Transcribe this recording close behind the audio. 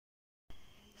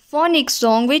Phonic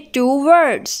song with 2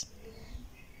 words.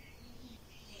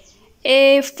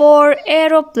 A for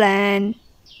aeroplane.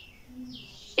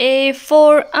 A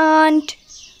for ant.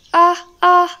 Ah,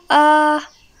 ah, ah.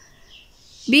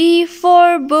 B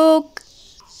for book.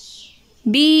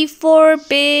 B for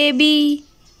baby.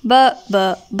 B,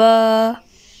 b, b.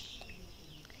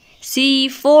 C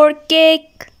for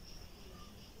cake.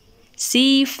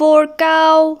 C for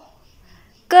cow.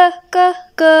 K, k,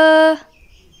 k.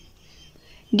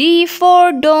 D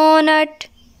for donut.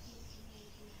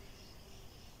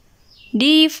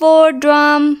 D for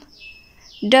drum.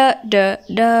 D, d,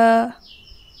 d.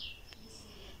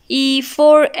 E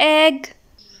for egg.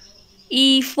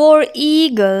 E for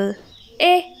eagle.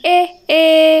 A, a,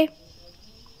 a.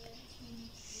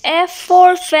 F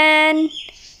for fan.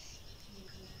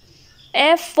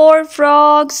 F for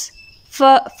frogs.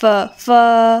 F, f,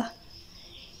 f.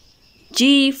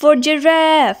 G for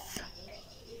giraffe.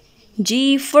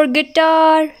 G for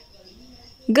guitar.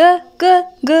 G, g,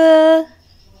 g.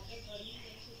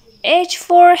 H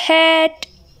for hat.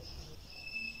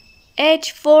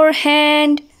 H for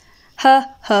hand. H,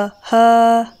 h,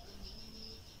 h.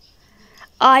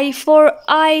 I for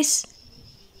ice.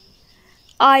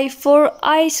 I for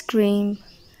ice cream.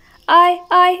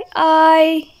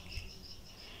 I.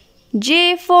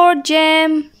 J for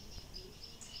jam.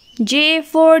 J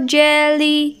for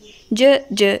jelly. J,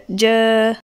 j,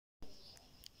 j.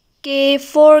 K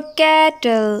for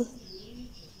kettle.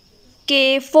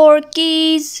 K for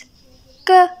keys.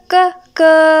 K, k,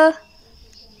 k.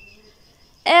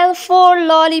 L for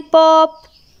lollipop.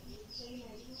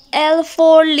 L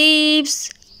for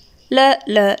leaves. L,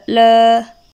 l, l.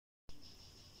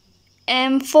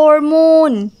 M for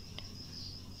moon.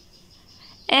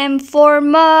 M for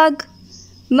mug.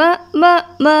 M, m,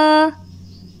 m.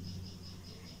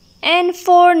 N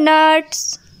for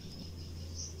nuts.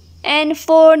 N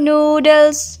for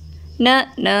noodles. N,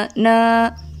 n,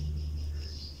 n.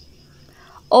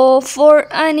 O for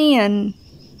onion.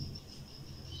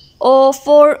 O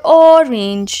for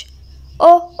orange.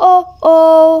 O, o,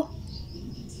 o.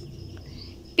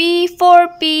 P for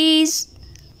peas.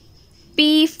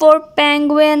 P for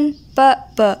penguin. P,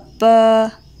 p,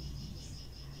 p.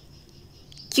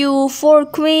 Q for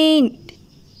queen.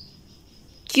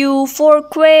 Q for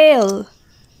quail.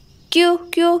 Q,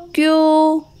 q,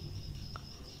 q.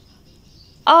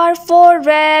 R for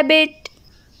rabbit.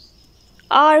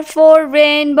 R for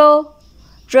rainbow.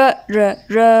 R, r,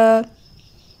 r.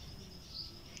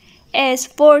 S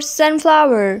for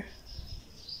sunflower.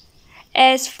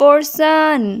 S for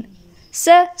sun. S,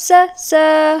 s,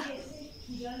 s.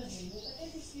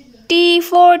 T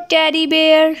for teddy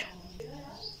bear.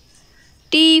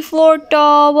 T for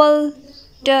towel.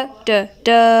 T, t,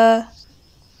 t.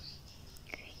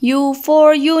 U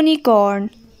for unicorn.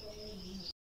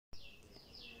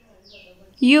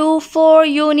 U for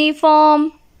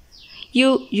uniform.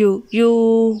 U, u,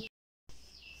 u.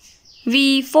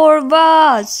 V for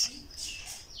vase.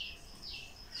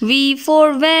 V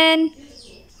for van.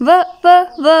 V, v,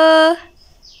 v.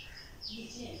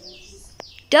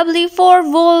 W for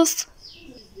wolf.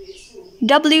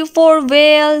 W for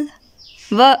whale.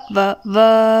 V, v,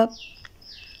 v.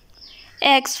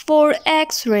 X for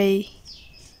X-ray.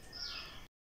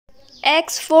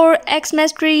 X for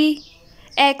Xmas tree.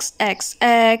 X, X,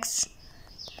 X.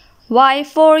 Y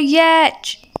for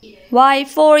yacht. Y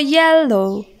for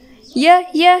yellow. Y,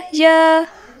 y, y.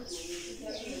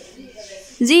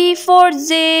 Z for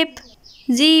zip.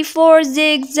 Z for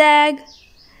zigzag.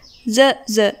 Z,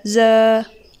 z, z.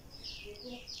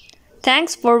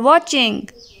 Thanks for watching.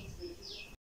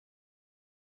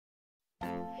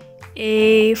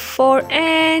 A for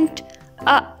ant.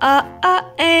 A,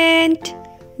 ant.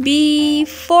 B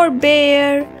for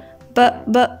bear. B,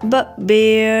 b, b,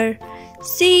 bear.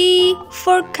 C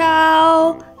for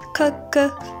cow. K, k,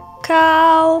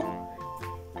 cow.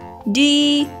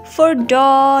 D for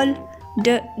doll.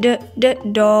 D, d, d,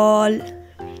 doll.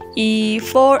 E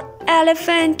for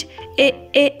elephant.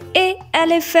 A,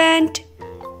 elephant.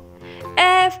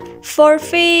 F for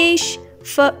fish.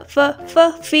 F,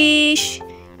 f, fish.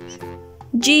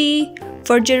 G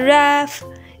for giraffe.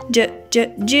 J,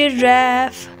 j,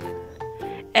 giraffe.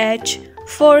 H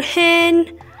for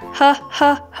hen. H,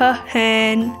 h,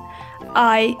 hen.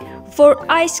 I for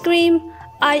ice cream.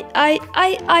 I,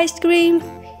 ice cream.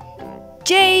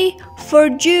 J for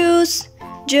juice.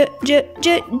 J, j,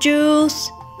 j, juice.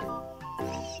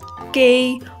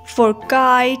 K for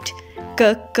kite.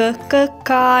 K, k, k,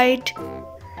 kite.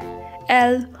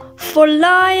 L for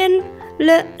lion.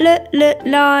 L, l,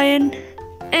 lion.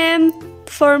 M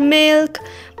for milk.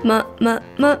 M,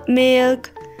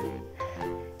 milk.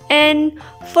 N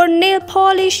for nail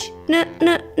polish,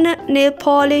 nail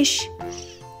polish.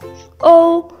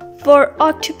 O for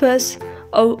octopus,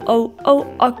 O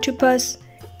octopus.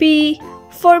 P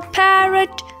for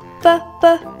parrot,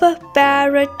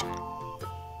 parrot.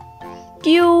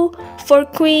 Q for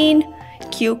queen,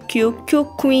 Q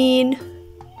queen.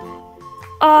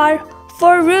 R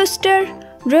for rooster,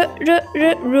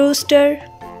 rooster.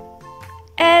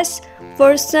 S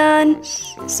for sun,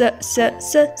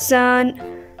 sun.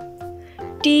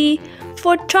 T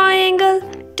for triangle,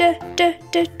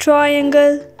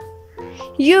 triangle.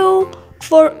 U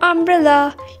for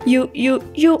umbrella,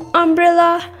 U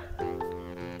umbrella.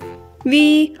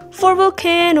 V for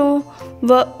volcano,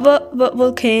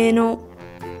 volcano.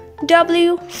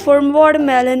 W for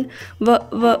watermelon,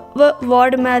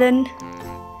 watermelon.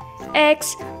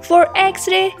 X for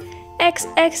X-ray,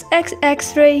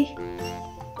 X-ray.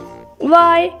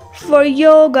 Y for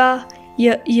yoga,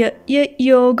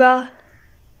 yoga.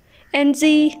 And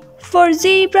Z for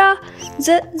zebra,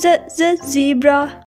 zebra.